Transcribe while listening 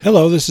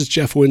Hello, this is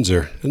Jeff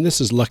Windsor, and this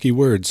is Lucky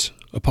Words,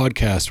 a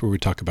podcast where we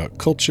talk about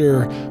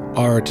culture,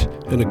 art,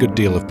 and a good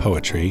deal of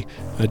poetry,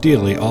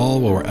 ideally all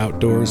while we're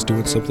outdoors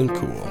doing something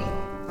cool.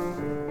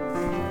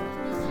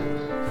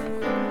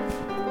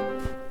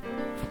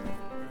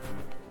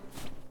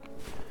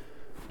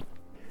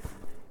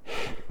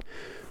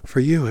 For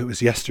you, it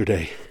was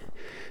yesterday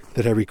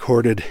that I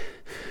recorded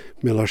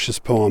Milosz's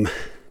poem,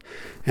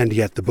 And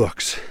Yet the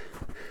Books.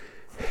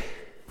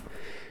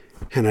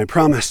 And I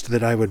promised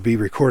that I would be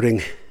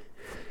recording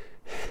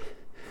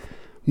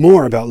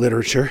more about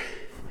literature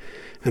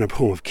and a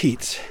poem of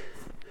Keats,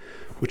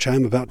 which I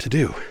am about to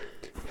do.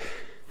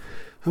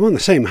 I'm on the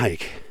same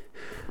hike.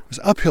 I was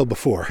uphill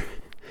before,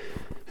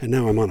 and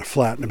now I'm on a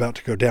flat and about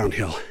to go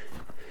downhill.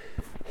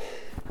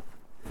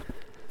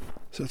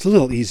 So it's a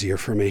little easier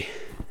for me.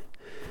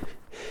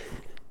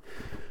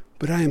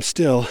 But I am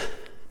still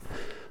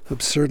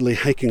absurdly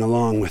hiking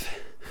along with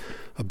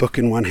a book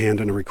in one hand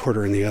and a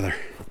recorder in the other.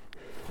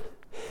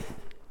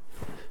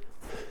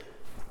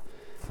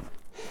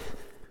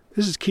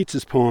 This is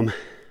Keats's poem,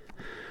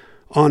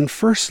 On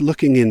First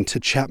Looking Into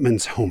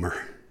Chapman's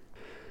Homer.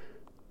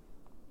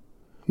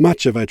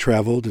 Much have I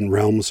travelled in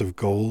realms of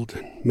gold,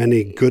 and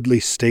many goodly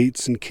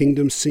states and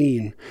kingdoms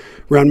seen.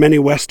 Round many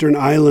western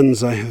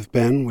islands I have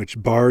been,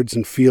 which bards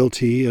and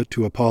fealty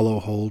to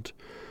Apollo hold.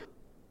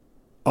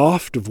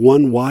 Oft of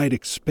one wide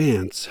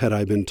expanse had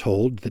I been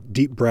told that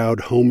deep-browed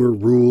Homer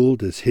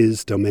ruled as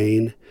his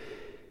domain.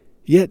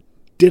 Yet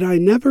did I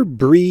never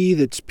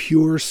breathe its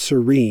pure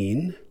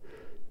serene,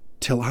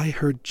 till I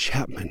heard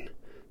Chapman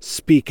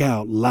speak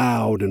out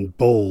loud and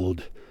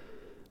bold.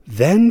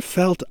 Then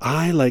felt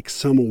I like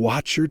some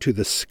watcher to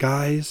the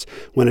skies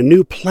when a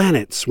new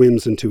planet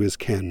swims into his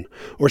ken,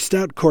 or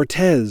stout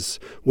Cortez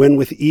when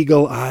with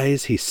eagle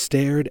eyes he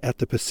stared at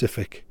the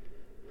Pacific.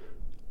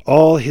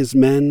 All his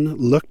men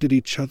looked at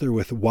each other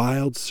with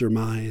wild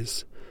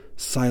surmise,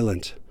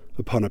 silent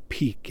upon a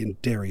peak in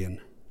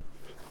Darien.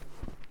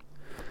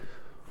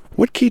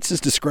 What Keats is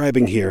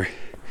describing here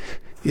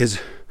is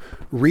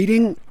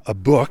reading a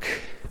book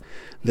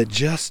that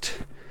just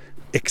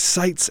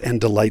excites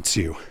and delights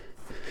you,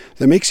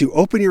 that makes you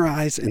open your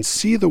eyes and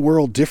see the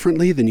world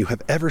differently than you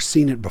have ever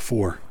seen it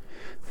before.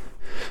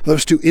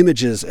 Those two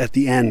images at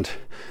the end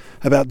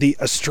about the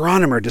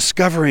astronomer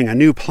discovering a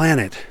new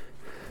planet.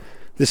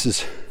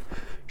 This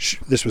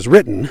was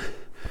written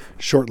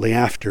shortly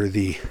after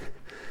the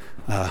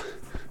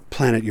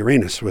planet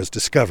Uranus was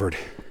discovered.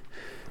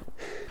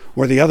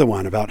 Or the other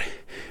one about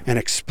an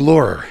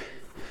explorer.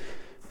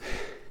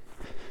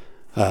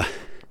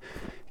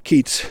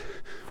 Keats,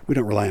 we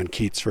don't rely on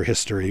Keats for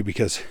history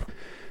because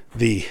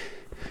the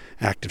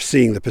act of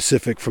seeing the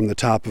Pacific from the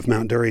top of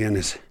Mount Darien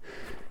is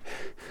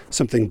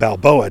something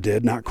Balboa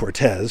did, not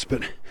Cortez,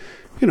 but,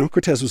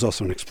 Cortez was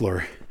also an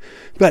explorer.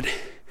 But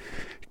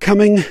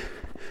coming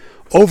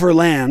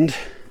overland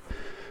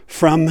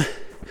from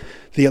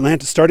the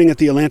Atlantic, starting at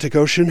the Atlantic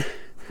Ocean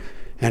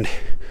and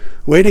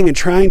waiting and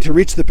trying to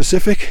reach the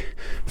Pacific,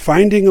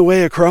 finding a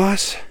way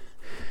across,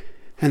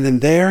 and then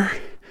there,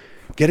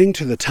 getting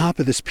to the top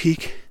of this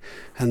peak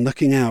and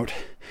looking out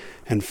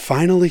and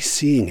finally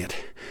seeing it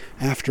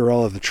after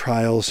all of the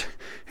trials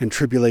and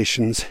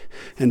tribulations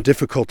and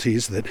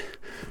difficulties that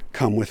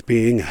come with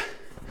being a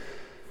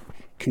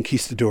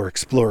conquistador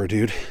explorer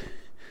dude.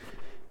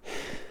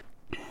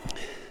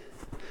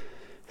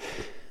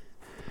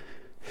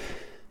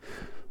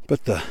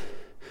 But the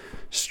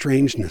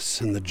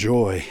strangeness and the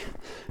joy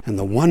and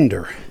the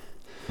wonder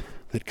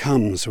that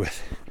comes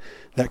with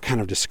that kind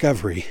of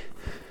discovery,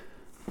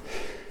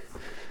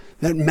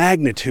 that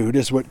magnitude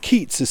is what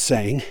Keats is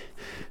saying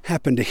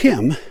happened to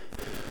him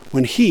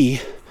when he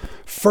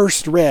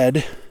first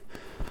read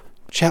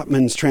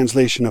Chapman's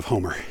translation of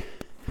Homer.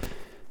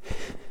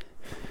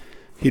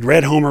 He'd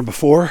read Homer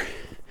before,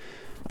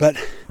 but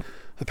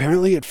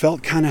apparently it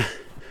felt kind of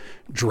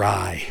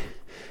dry.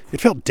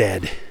 It felt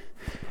dead.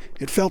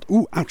 It felt,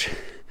 ooh, ouch.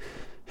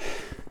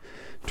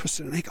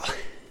 Twisted an ankle.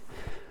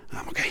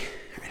 I'm okay.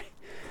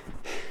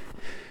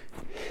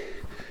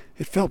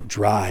 It felt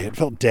dry. It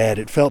felt dead.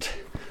 It felt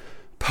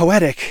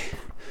poetic,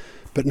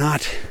 but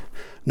not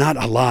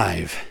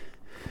alive.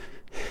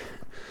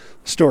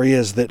 The story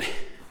is that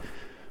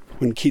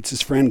when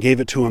Keats's friend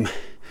gave it to him,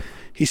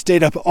 he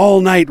stayed up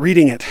all night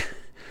reading it.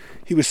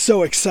 He was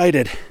so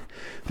excited.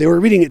 They were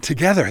reading it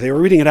together. They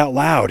were reading it out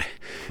loud.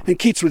 And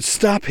Keats would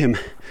stop him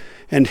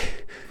and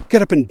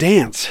get up and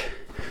dance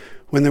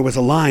when there was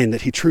a line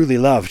that he truly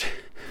loved.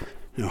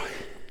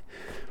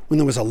 When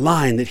there was a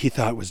line that he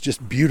thought was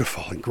just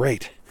beautiful and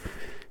great.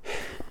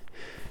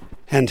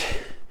 And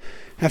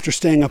after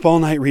staying up all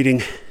night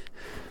reading,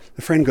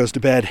 the friend goes to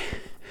bed.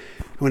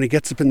 And when he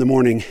gets up in the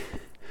morning,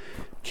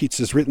 Keats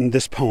has written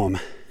this poem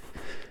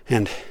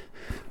and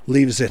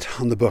leaves it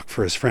on the book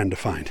for his friend to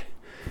find.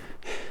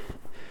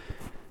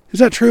 Is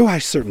that true? I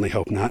certainly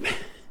hope not.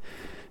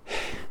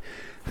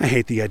 I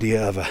hate the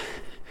idea of a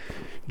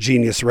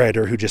genius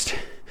writer who just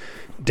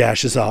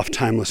dashes off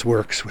timeless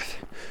works with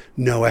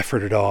no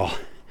effort at all.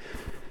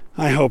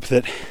 I hope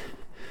that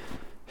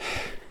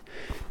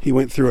he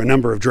went through a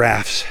number of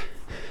drafts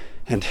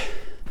and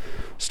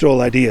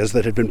stole ideas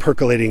that had been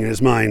percolating in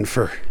his mind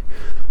for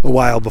a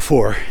while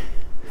before.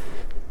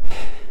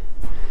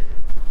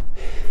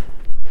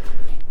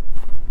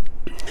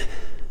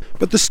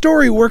 But the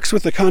story works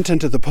with the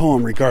content of the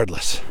poem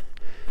regardless.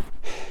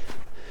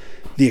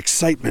 The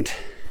excitement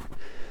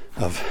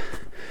of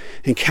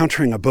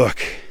encountering a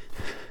book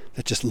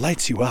that just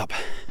lights you up.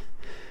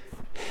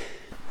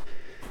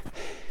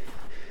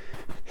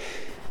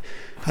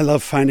 I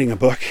love finding a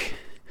book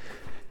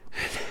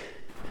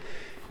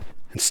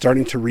and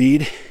starting to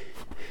read,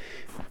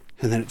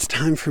 and then it's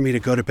time for me to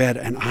go to bed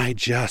and I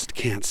just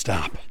can't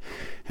stop.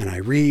 And I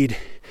read,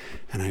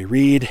 and I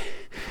read,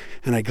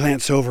 and I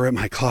glance over at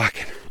my clock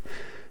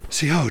and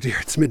see, oh dear,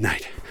 it's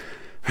midnight.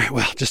 All right,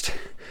 well,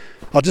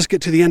 I'll just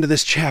get to the end of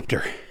this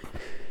chapter.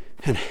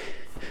 And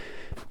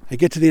I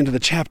get to the end of the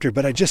chapter,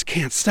 but I just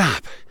can't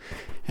stop.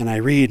 And I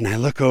read and I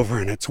look over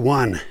and it's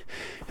 1,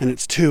 and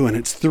it's 2, and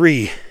it's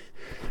 3.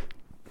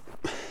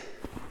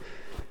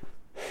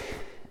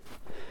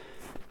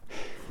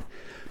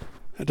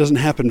 That doesn't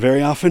happen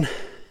very often.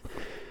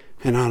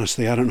 And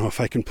honestly, I don't know if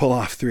I can pull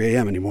off 3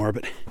 a.m. anymore,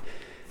 but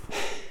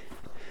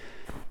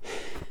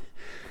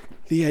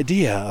the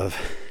idea of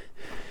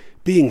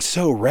being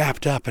so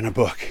wrapped up in a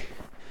book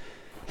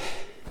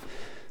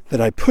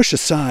that I push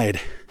aside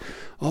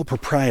all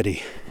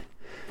propriety,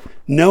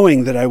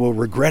 knowing that I will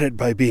regret it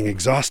by being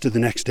exhausted the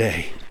next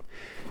day,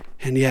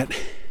 and yet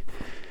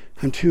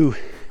I'm too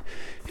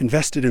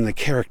invested in the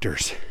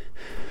characters,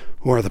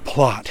 or the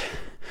plot,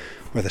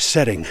 or the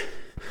setting,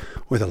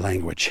 or the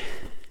language.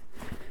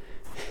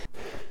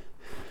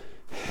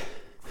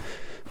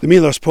 The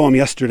Milos poem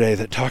yesterday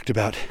that talked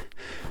about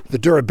the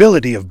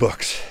durability of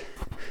books,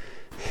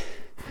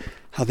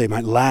 how they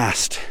might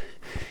last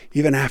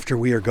even after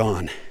we are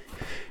gone,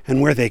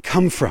 and where they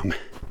come from,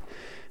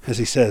 as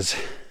he says,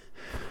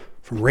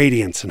 from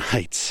radiance and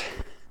heights.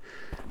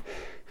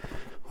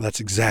 Well, that's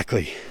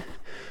exactly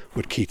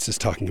what Keats is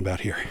talking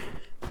about here.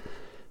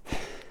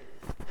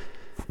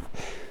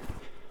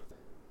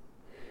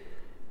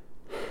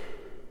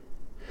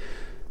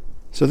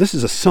 So this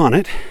is a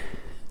sonnet,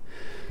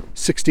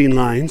 16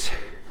 lines,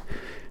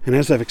 and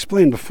as I've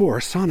explained before,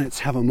 sonnets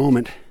have a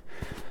moment,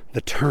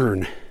 the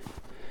turn.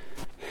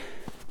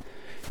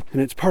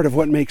 And it's part of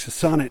what makes a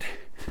sonnet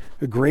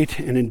a great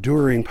and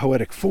enduring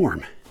poetic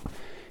form.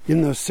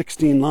 In those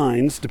 16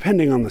 lines,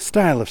 depending on the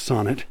style of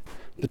sonnet,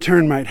 the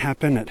turn might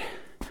happen at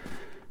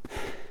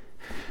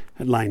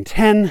line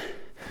 10,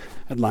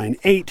 at line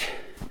 8,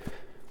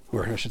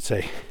 or I should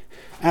say,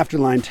 after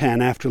line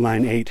 10, after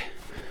line 8,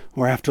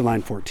 or after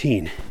line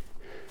 14.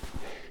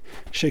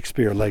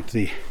 Shakespeare liked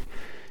the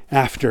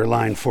after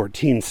line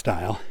 14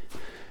 style.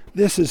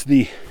 This is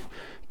the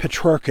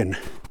Petrarchan,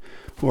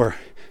 or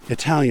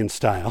Italian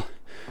style,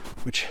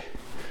 which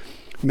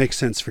makes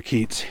sense for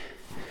Keats.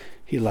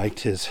 He liked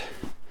his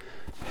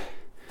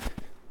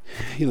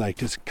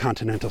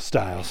continental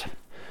styles.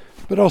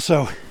 But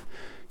also,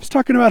 he's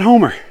talking about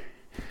Homer.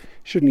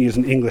 Shouldn't use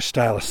an English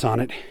style of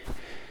sonnet.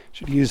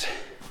 Should use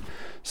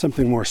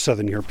something more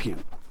Southern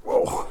European.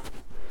 Whoa.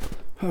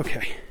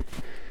 Okay.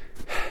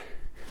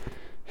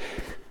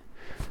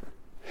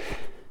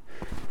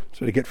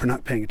 That's what I get for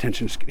not paying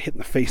attention. Just get hit in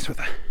the face with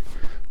a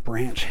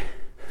branch.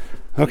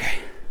 Okay.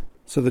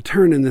 So the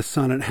turn in this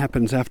sonnet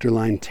happens after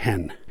line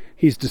 10.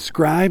 He's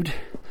described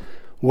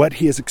what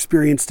he has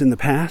experienced in the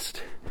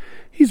past.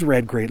 He's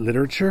read great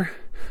literature,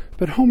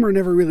 but Homer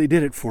never really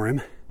did it for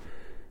him.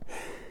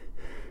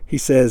 He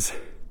says,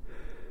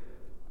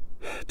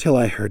 "Till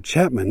I heard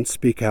Chapman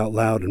speak out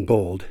loud and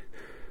bold."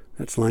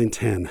 That's line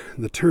 10.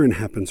 The turn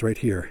happens right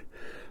here.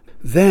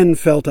 "Then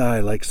felt I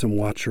like some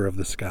watcher of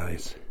the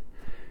skies."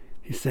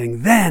 He's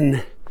saying,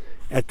 then,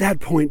 at that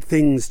point,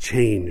 things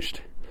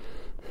changed.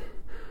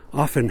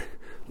 Often,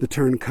 the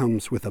turn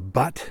comes with a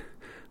but.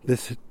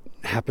 This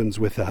happens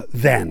with a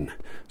then.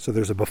 So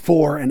there's a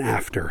before and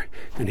after,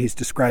 and he's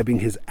describing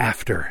his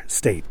after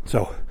state.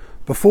 So,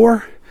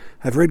 before,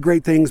 I've read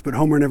great things, but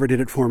Homer never did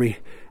it for me.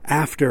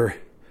 After,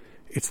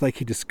 it's like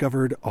he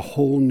discovered a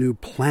whole new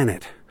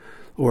planet,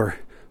 or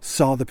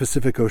saw the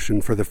Pacific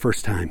Ocean for the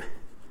first time.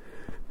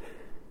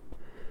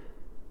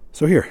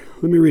 So here,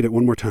 let me read it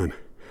one more time.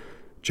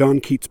 John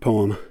Keats'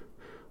 poem,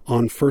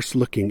 On First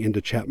Looking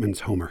into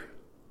Chapman's Homer.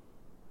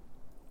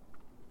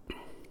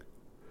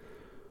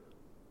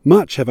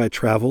 Much have I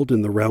travelled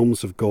in the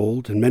realms of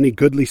gold, and many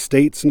goodly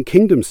states and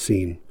kingdoms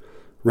seen.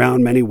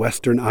 Round many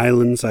western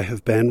islands I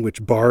have been,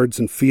 which bards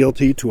and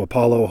fealty to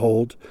Apollo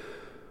hold.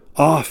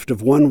 Oft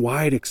of one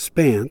wide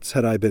expanse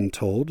had I been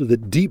told,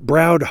 that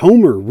deep-browed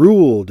Homer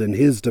ruled in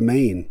his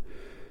domain.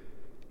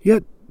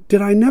 Yet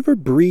did I never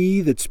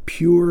breathe its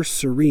pure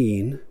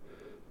serene,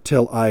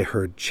 till I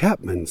heard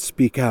Chapman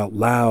speak out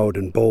loud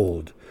and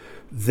bold.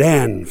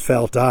 Then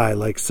felt I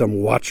like some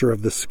watcher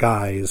of the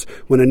skies,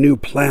 when a new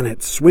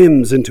planet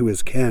swims into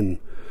his ken,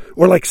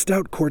 or like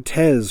stout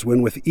Cortez,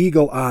 when with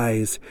eagle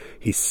eyes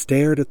he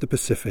stared at the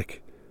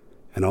Pacific,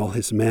 and all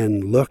his men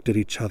looked at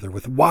each other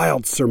with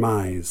wild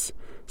surmise,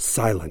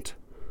 silent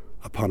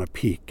upon a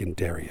peak in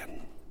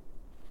Darien.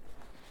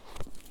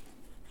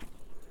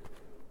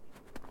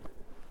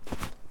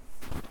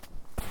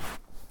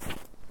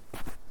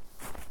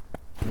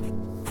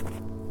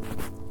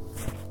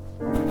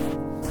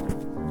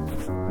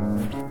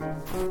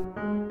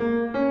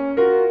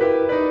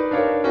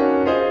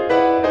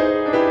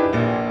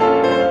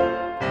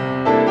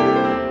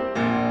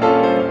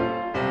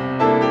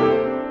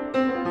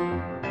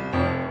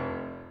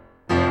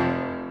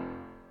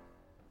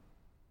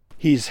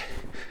 he's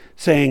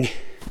saying,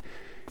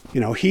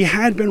 he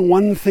had been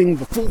one thing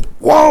before.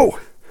 Whoa!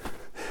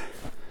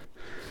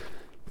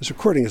 This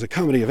recording is a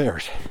comedy of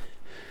errors.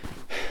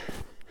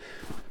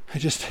 I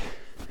just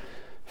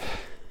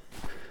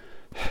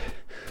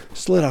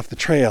slid off the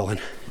trail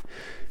and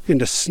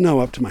into snow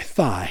up to my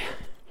thigh.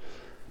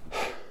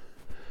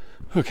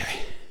 Okay,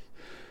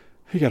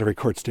 you gotta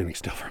record standing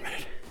still for a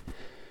minute.